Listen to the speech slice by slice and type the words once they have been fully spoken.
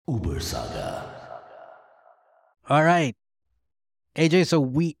Uber Saga. All right, AJ, so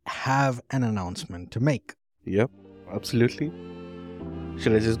we have an announcement to make. Yep, absolutely.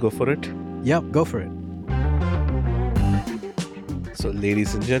 Should I just go for it? Yep, go for it. So,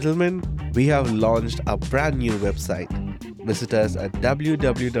 ladies and gentlemen, we have launched a brand new website. Visit us at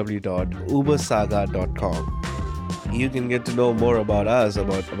www.ubersaga.com. You can get to know more about us,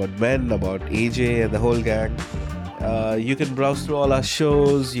 about Ben, about AJ and the whole gang. You can browse through all our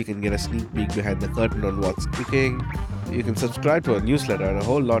shows. You can get a sneak peek behind the curtain on what's cooking. You can subscribe to our newsletter and a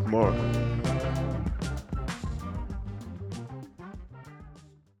whole lot more.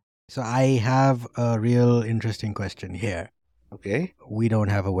 So I have a real interesting question here. Okay. We don't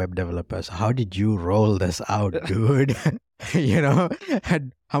have a web developer, so how did you roll this out, dude? And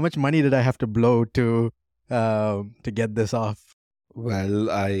how much money did I have to blow to get this off? Well,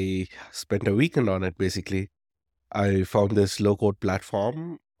 I spent a weekend on it basically. I found this low-code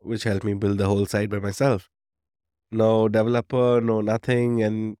platform which helped me build the whole site by myself. No developer, no nothing,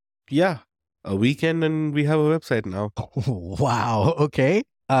 and yeah, a weekend and we have a website now. Wow. Okay.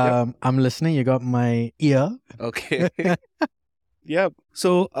 I'm listening. You got my ear. Okay. Yeah.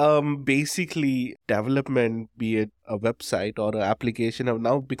 So basically development, be it a website or an application, have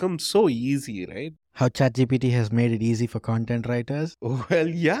now become so easy, right? How ChatGPT has made it easy for content writers. Well,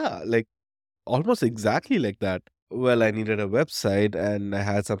 yeah, like almost exactly like that. Well, I needed a website and I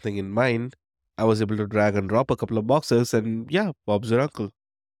had something in mind. I was able to drag and drop a couple of boxes and yeah, Bob's your uncle.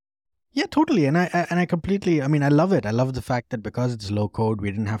 Yeah, totally. And I completely, I love it. I love the fact that because it's low code,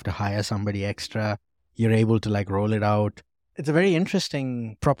 we didn't have to hire somebody extra. You're able to like roll it out. It's a very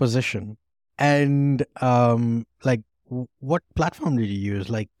interesting proposition. And what platform did you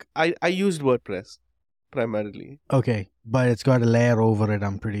use? I used WordPress primarily. Okay, but it's got a layer over it,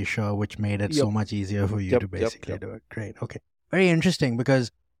 I'm pretty sure, which made it so much easier for you to basically do it. Great. Okay. Very interesting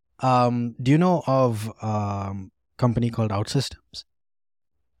because do you know of company called OutSystems?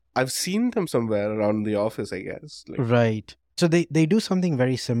 I've seen them somewhere around the office, I guess. Right. So they do something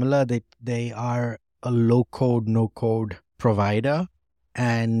very similar. They are a low code, no code provider.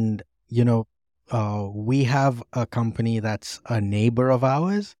 And, we have a company that's a neighbor of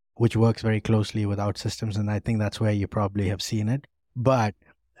ours, which works very closely with OutSystems. And I think that's where you probably have seen it. But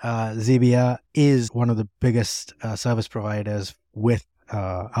Zebia is one of the biggest service providers with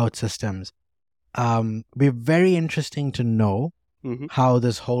OutSystems. We're very interesting to know how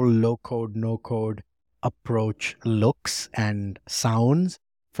this whole low code, no code approach looks and sounds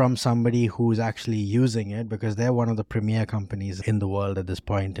from somebody who's actually using it, because they're one of the premier companies in the world at this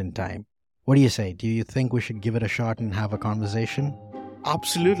point in time. What do you say? Do you think we should give it a shot and have a conversation?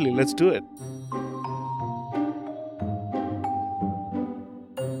 Absolutely. Let's do it.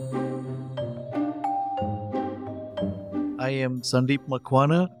 I am Sandeep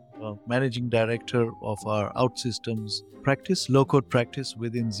Makwana, Managing Director of our OutSystems practice, low-code practice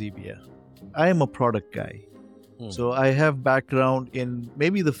within Zebia. I am a product guy. So I have background in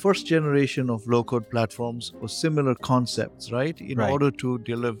maybe the first generation of low-code platforms or similar concepts, right? In order to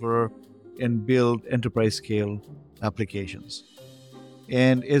deliver and build enterprise-scale applications.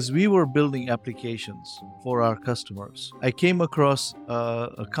 And as we were building applications for our customers, I came across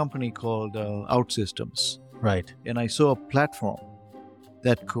a company called OutSystems. Right. And I saw a platform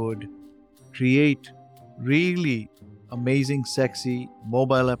that could create really amazing, sexy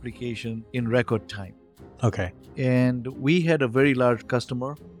mobile application in record time. Okay. And we had a very large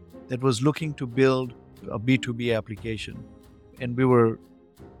customer that was looking to build a B2B application. And we were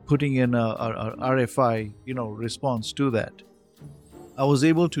putting in our RFI, response to that. I was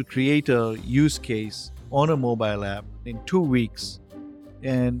able to create a use case on a mobile app in 2 weeks.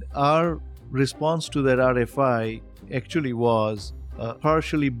 And our response to that RFI actually was a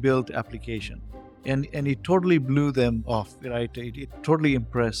partially built application. And it totally blew them off, right? It totally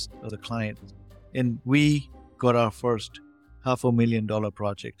impressed the client. And we got our first $500,000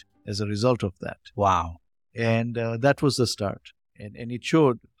 project as a result of that. Wow. And that was the start. And it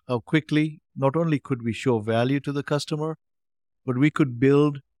showed how quickly, not only could we show value to the customer, but we could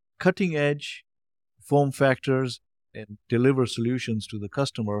build cutting edge form factors and deliver solutions to the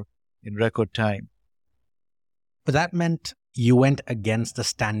customer in record time. But that meant you went against the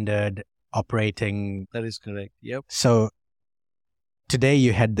standard operating. That is correct. Yep. So today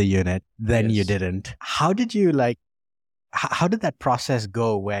you had the unit, then Yes. you didn't. How did you how did that process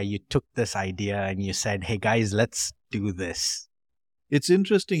go where you took this idea and you said, hey guys, let's do this? It's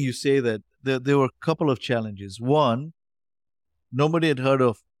interesting you say that. There were a couple of challenges. One, nobody had heard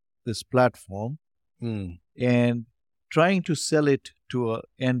of this platform, and trying to sell it to an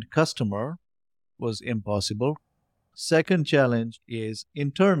end customer was impossible. Second challenge is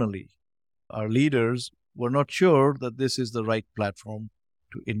internally. Our leaders were not sure that this is the right platform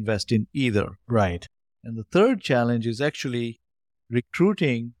to invest in either. Right. And the third challenge is actually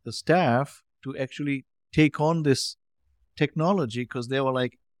recruiting the staff to actually take on this technology, because they were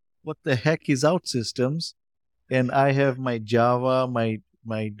like, what the heck is OutSystems? And I have my Java,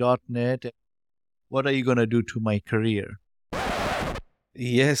 my .NET. What are you going to do to my career?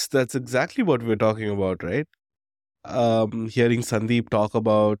 Yes, that's exactly what we're talking about, right? Hearing Sandeep talk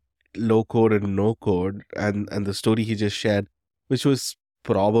about low code and no code and the story he just shared, which was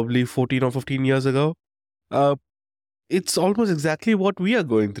probably 14 or 15 years ago, uh, it's almost exactly what we are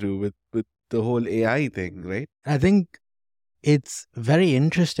going through with the whole AI thing, right? I think it's very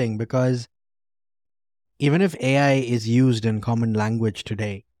interesting because even if AI is used in common language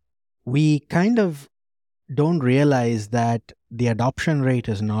today, we kind of don't realize that the adoption rate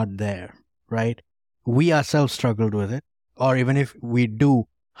is not there, right? We ourselves struggled with it, or even if we do,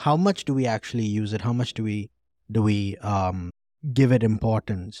 how much do we actually use it? How much do we give it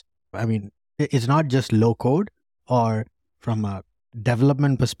importance? I mean, it's not just low code or from a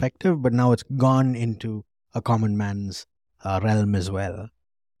development perspective, but now it's gone into a common man's realm as well.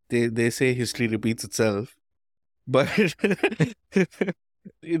 They say history repeats itself, but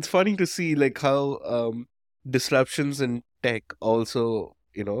it's funny to see like how disruptions in tech also,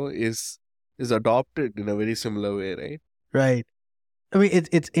 is adopted in a very similar way, right? Right. I mean,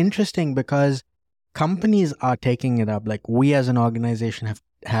 it's interesting because companies are taking it up. Like we as an organization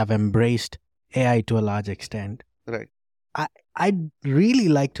have embraced AI to a large extent. Right. I'd really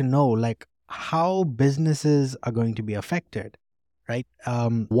like to know like how businesses are going to be affected, right?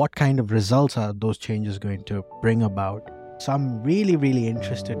 What kind of results are those changes going to bring about? So I'm really, really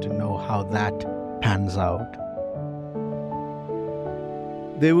interested to know how that pans out.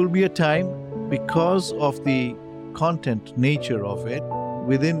 There will be a time, because of the content nature of it,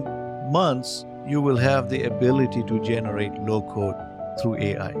 within months, you will have the ability to generate low code through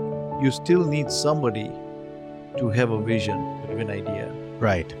AI. You still need somebody to have a vision, to have an idea,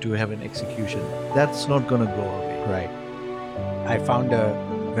 Right. to have an execution. That's not going to go away. Right. I found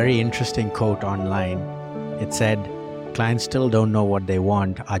a very interesting quote online. It said, "Clients still don't know what they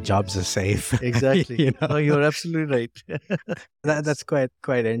want. Our jobs are safe." Exactly. You know? No, you're absolutely right. That's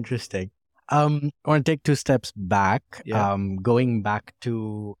quite interesting. I want to take two steps back. Yeah. Going back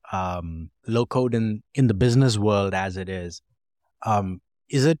to low code in the business world as it is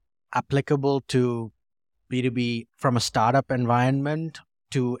it applicable to B2B from a startup environment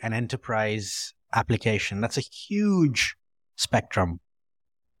to an enterprise application? That's a huge spectrum.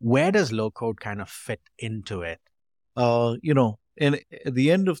 Where does low code kind of fit into it? And at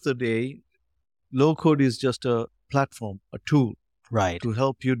the end of the day, low code is just a platform, a tool Right. to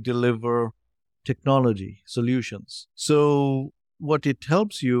help you deliver technology solutions. So what it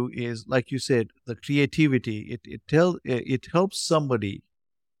helps you is, like you said, the creativity. It helps somebody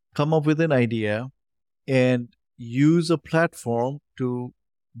come up with an idea and use a platform to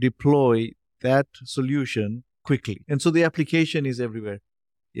deploy that solution quickly. And so the application is everywhere.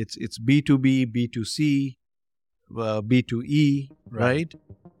 It's B2B, B2C, B2E, right?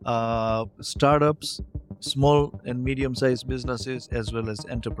 Startups, small and medium-sized businesses, as well as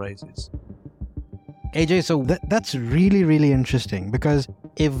enterprises. AJ, so that's really, really interesting because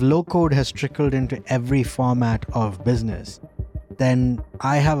if low code has trickled into every format of business, then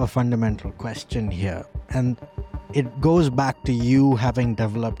I have a fundamental question here. And it goes back to you having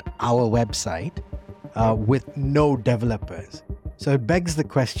developed our website with no developers. So it begs the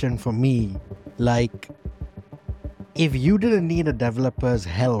question for me, like, if you didn't need a developer's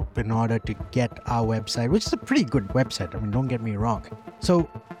help in order to get our website, which is a pretty good website, I mean, don't get me wrong. So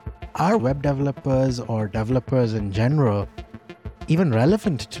are web developers or developers in general even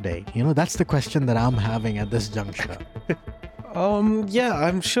relevant today? That's the question that I'm having at this juncture. Yeah,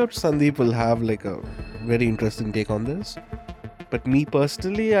 I'm sure Sandeep will have like a very interesting take on this. But me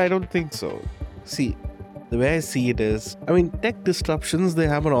personally, I don't think so. See, the way I see it is, I mean, tech disruptions, they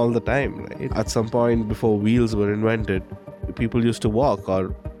happen all the time, right? At some point before wheels were invented, people used to walk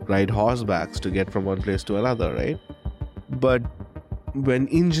or ride horsebacks to get from one place to another, right? But when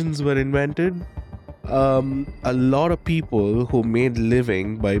engines were invented, a lot of people who made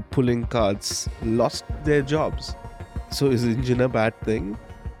living by pulling carts lost their jobs. So is engine a bad thing?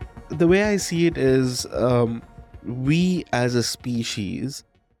 The way I see it is, we as a species,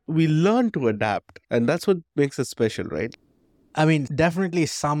 we learn to adapt, and that's what makes us special, right? I mean, definitely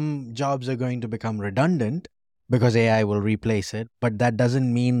some jobs are going to become redundant because AI will replace it, but that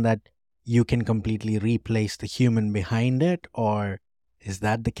doesn't mean that you can completely replace the human behind it, or is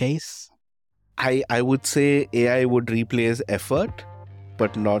that the case? I would say AI would replace effort,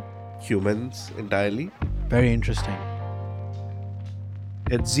 but not humans entirely. Very interesting.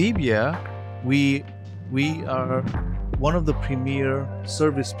 At Zebia, we are one of the premier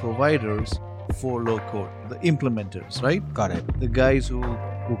service providers for low code, the implementers, right? Got it. The guys who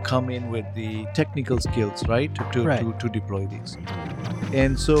come in with the technical skills, right, Right. to deploy these.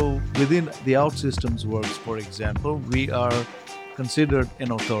 And so within the OutSystems works, for example, we are considered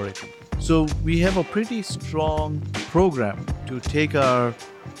an authority. So we have a pretty strong program to take our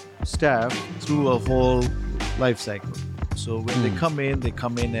staff through a whole life cycle. So when they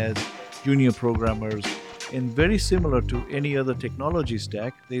come in as junior programmers, and very similar to any other technology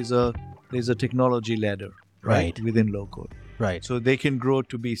stack, there's a technology ladder, right, within low code. Right. So they can grow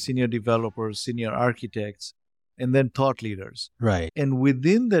to be senior developers, senior architects, and then thought leaders. Right. And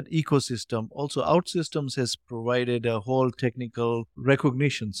within that ecosystem, also OutSystems has provided a whole technical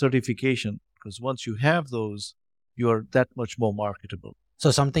recognition, certification, because once you have those, you are that much more marketable. So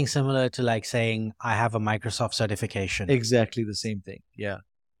something similar to like saying, I have a Microsoft certification. Exactly the same thing. Yeah.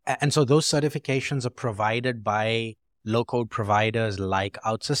 And so those certifications are provided by low-code providers like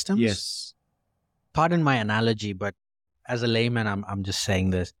OutSystems? Yes. Pardon my analogy, but as a layman, I'm just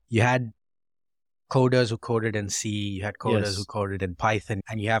saying this. You had coders who coded in C, you had coders who coded in Python,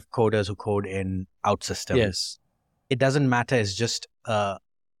 and you have coders who code in OutSystems. Yes. It doesn't matter. It's just a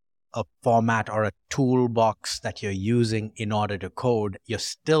format or a toolbox that you're using in order to code. You're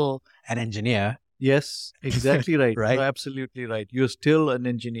still an engineer. Yes, exactly right. Right? No, absolutely right. You're still an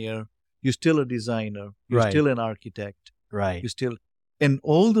engineer. You're still a designer. You're Right. still an architect. Right. You still, and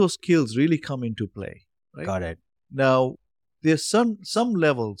all those skills really come into play. Right? Got it. Now, there's some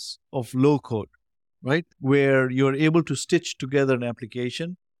levels of low code, right, where you're able to stitch together an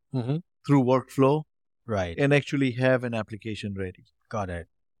application through workflow, Right. and actually have an application ready. Got it.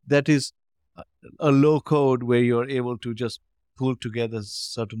 That is a low code where you're able to just pull together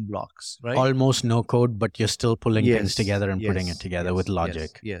certain blocks, right? Almost no code, but you're still pulling things together and putting yes, it together yes, with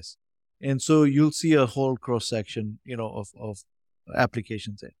logic. Yes. And so you'll see a whole cross section, of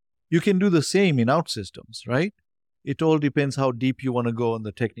applications there. You can do the same in OutSystems, right? It all depends how deep you want to go on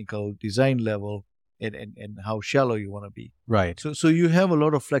the technical design level and how shallow you want to be. Right. So you have a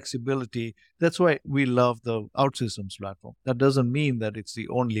lot of flexibility. That's why we love the OutSystems platform. That doesn't mean that it's the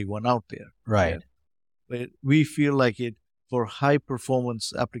only one out there. Right. But we feel like it for high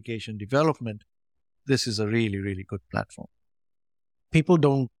performance application development, this is a really, really good platform. People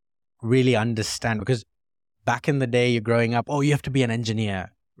don't really understand because back in the day, you're growing up, you have to be an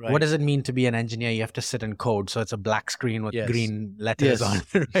engineer. Right. What does it mean to be an engineer? You have to sit and code. So it's a black screen with green letters Yes. on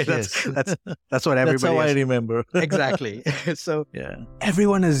it. Right? Yes. That's what everybody That's how I remember. Exactly. So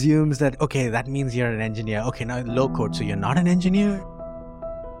everyone assumes that, okay, that means you're an engineer. Okay, now low code. So you're not an engineer?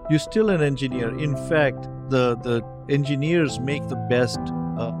 You're still an engineer. In fact, the engineers make the best,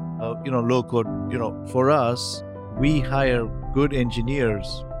 low code. For us, we hire good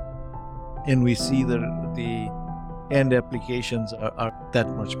engineers, and we see the end applications are that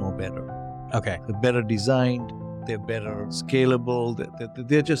much more better. Okay. They're better designed. They're better scalable.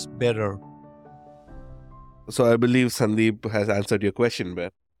 They're just better. So I believe Sandeep has answered your question,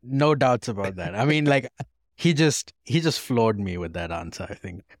 Ben. No doubts about that. I mean, like, he just floored me with that answer, I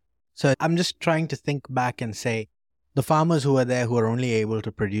think. So I'm just trying to think back and say, the farmers who are there who are only able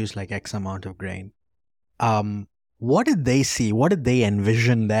to produce like X amount of grain, what did they see? What did they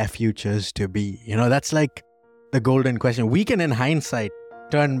envision their futures to be? That's like the golden question. We can, in hindsight,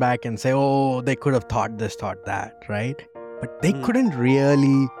 turn back and say, they could have thought this, thought that, right? But they couldn't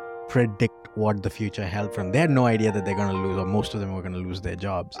really predict what the future held for them. They had no idea that they're going to lose, or most of them were going to lose their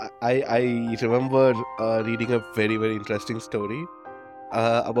jobs. I remember reading a very, very interesting story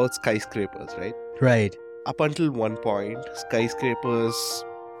about skyscrapers, right? Right. Up until one point, skyscrapers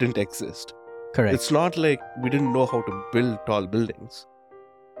didn't exist. Correct. It's not like we didn't know how to build tall buildings.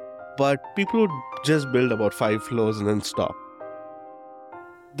 But people would just build about 5 floors and then stop.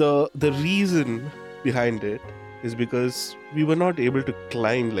 The reason behind it is because we were not able to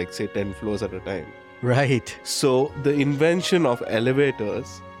climb, like, say, 10 floors at a time. Right. So the invention of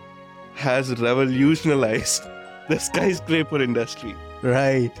elevators has revolutionized the skyscraper industry.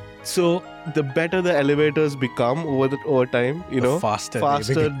 Right. So the better the elevators become over time, The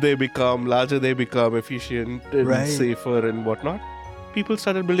faster they become, larger they become, efficient and safer and whatnot. People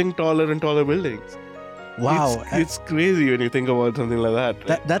started building taller and taller buildings. Wow. It's crazy when you think about something like that.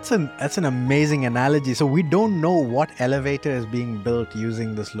 Right? That's an amazing analogy. So we don't know what elevator is being built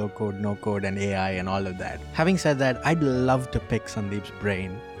using this low code, no code and AI and all of that. Having said that, I'd love to pick Sandeep's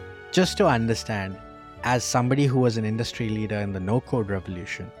brain just to understand as somebody who was an industry leader in the no code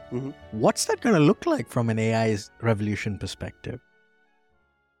revolution, Mhm. what's that going to look like from an AI's revolution perspective?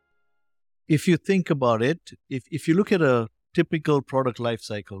 If you think about it, if you look at a typical product life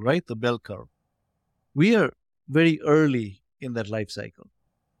cycle, right, the bell curve, we are very early in that life cycle.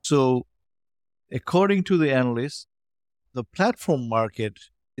 So, according to the analysts, the platform market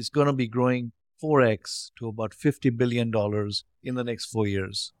is going to be growing 4x to about $50 billion in the next 4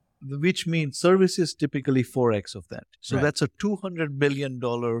 years, which means services typically 4x of that. So Right. that's a $200 billion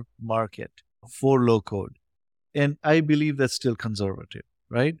market for low code. And I believe that's still conservative,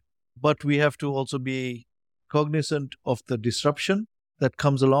 right? But we have to also be cognizant of the disruption that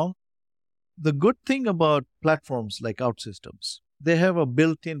comes along. The good thing about platforms like OutSystems, they have a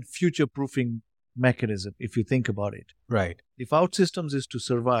built-in future-proofing mechanism, if you think about it. Right. If OutSystems is to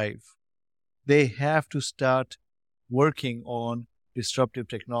survive, they have to start working on disruptive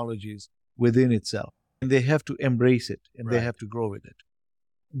technologies within itself. And they have to embrace it and they Right. have to grow with it.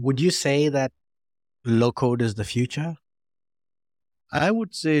 Would you say that low code is the future? I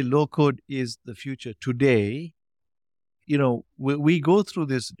would say low code is the future today. We go through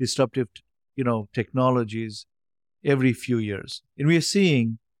this disruptive, technologies every few years. And we are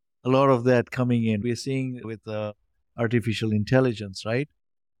seeing a lot of that coming in. We are seeing with artificial intelligence, right?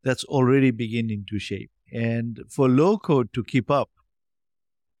 That's already beginning to shape. And for low code to keep up,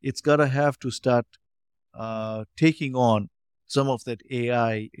 it's got to have to start taking on some of that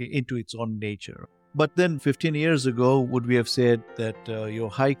AI into its own nature. But then 15 years ago, would we have said that your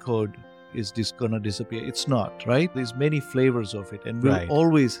high code is going to disappear? It's not, right? There's many flavors of it, and we'll Right.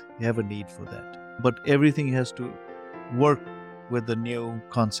 always have a need for that. But everything has to work with the new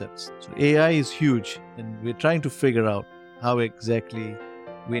concepts. So AI is huge, and we're trying to figure out how exactly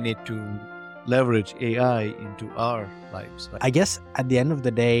we need to leverage AI into our lives. Right? I guess at the end of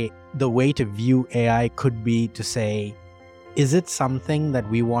the day, the way to view AI could be to say, is it something that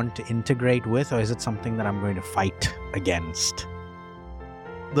we want to integrate with, or is it something that I'm going to fight against?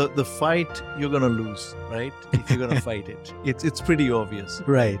 The fight you're going to lose, right? If you're going to fight it. It's pretty obvious.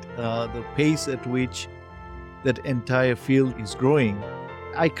 Right. The pace at which that entire field is growing,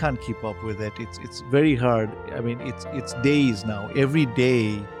 I can't keep up with it. It's very hard. I mean, it's days now. Every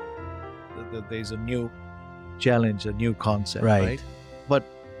day there's a new challenge, a new concept, right? But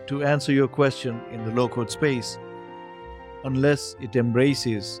to answer your question, in the low-code space, unless it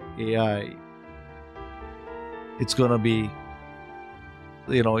embraces AI, it's going to be,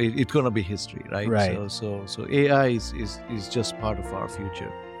 it's going to be history, right? Right. So AI is just part of our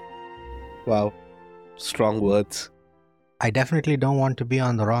future. Wow. Strong words. I definitely don't want to be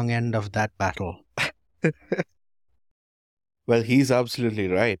on the wrong end of that battle. Well, he's absolutely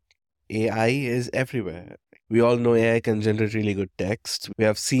right. AI is everywhere. We all know AI can generate really good text. We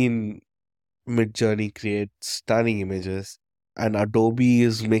have seen Midjourney create stunning images. And Adobe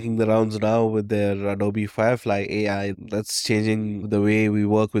is making the rounds now with their Adobe Firefly AI that's changing the way we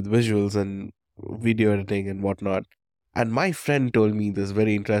work with visuals and video editing and whatnot. And my friend told me this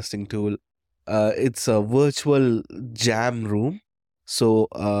very interesting tool. It's a virtual jam room. So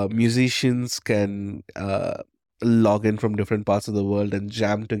musicians can log in from different parts of the world and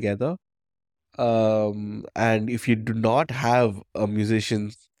jam together. And if you do not have a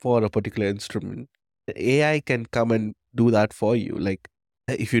musician for a particular instrument, the AI can come and do that for you. Like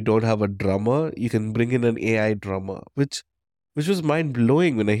if you don't have a drummer, you can bring in an AI drummer, which was mind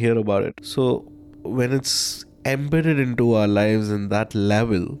blowing when I hear about it. So when it's embedded into our lives in that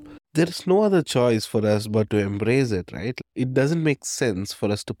level, there is no other choice for us but to embrace it, right? It doesn't make sense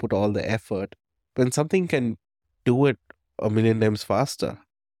for us to put all the effort when something can do it a million times faster.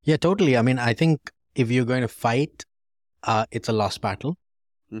 Yeah, totally. I mean, I think if you're going to fight, it's a lost battle.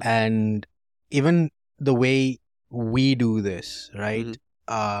 Mhm. And even the way we do this, right?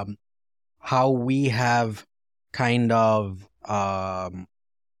 How we have kind of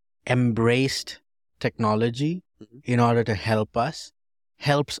embraced technology Mhm. in order to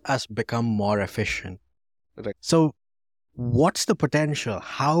helps us become more efficient. Right. So what's the potential?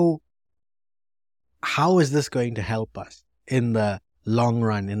 How is this going to help us in the long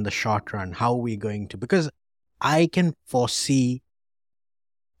run, in the short run? How are we going to? Because I can foresee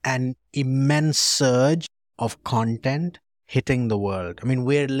an immense surge of content hitting the world. I mean,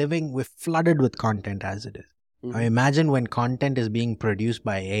 we're flooded with content as it is. Mhm. Now imagine when content is being produced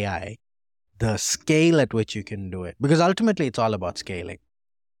by AI, the scale at which you can do it. Because ultimately it's all about scaling.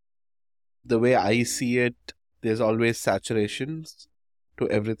 The way I see it, there's always saturations to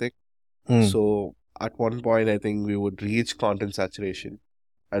everything. Mm. So at one point, I think we would reach content saturation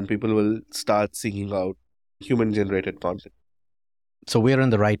and people will start seeking out human generated content. So we're in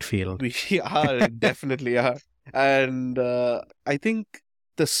the right field. We are, definitely are. And I think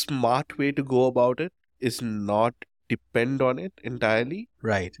the smart way to go about it is not depend on it entirely,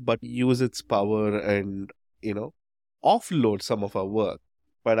 Right. but use its power and, offload some of our work.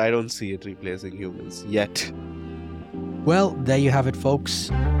 But I don't see it replacing humans yet. Well, there you have it, folks.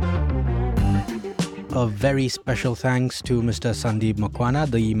 A very special thanks to Mr. Sandeep Makwana,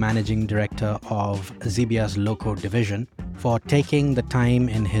 the Managing Director of Zebia's low-code division, for taking the time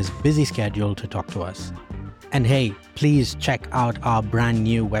in his busy schedule to talk to us. And hey, please check out our brand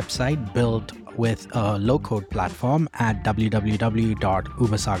new website built with a low-code platform at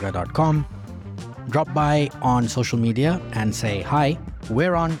www.ubersaga.com. Drop by on social media and say hi.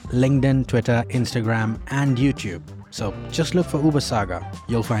 We're on LinkedIn, Twitter, Instagram, and YouTube. So just look for Ubersaga.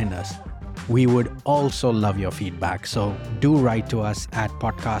 You'll find us. We would also love your feedback, so do write to us at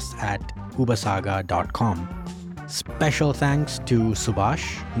podcast@ubersaga.com. Special thanks to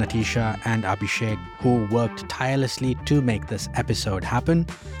Subhash, Natisha, and Abhishek, who worked tirelessly to make this episode happen.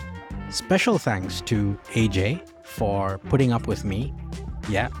 Special thanks to AJ for putting up with me.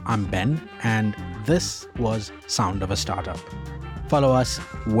 Yeah, I'm Ben, and this was Sound of a Startup. Follow us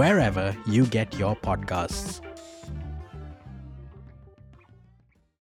wherever you get your podcasts.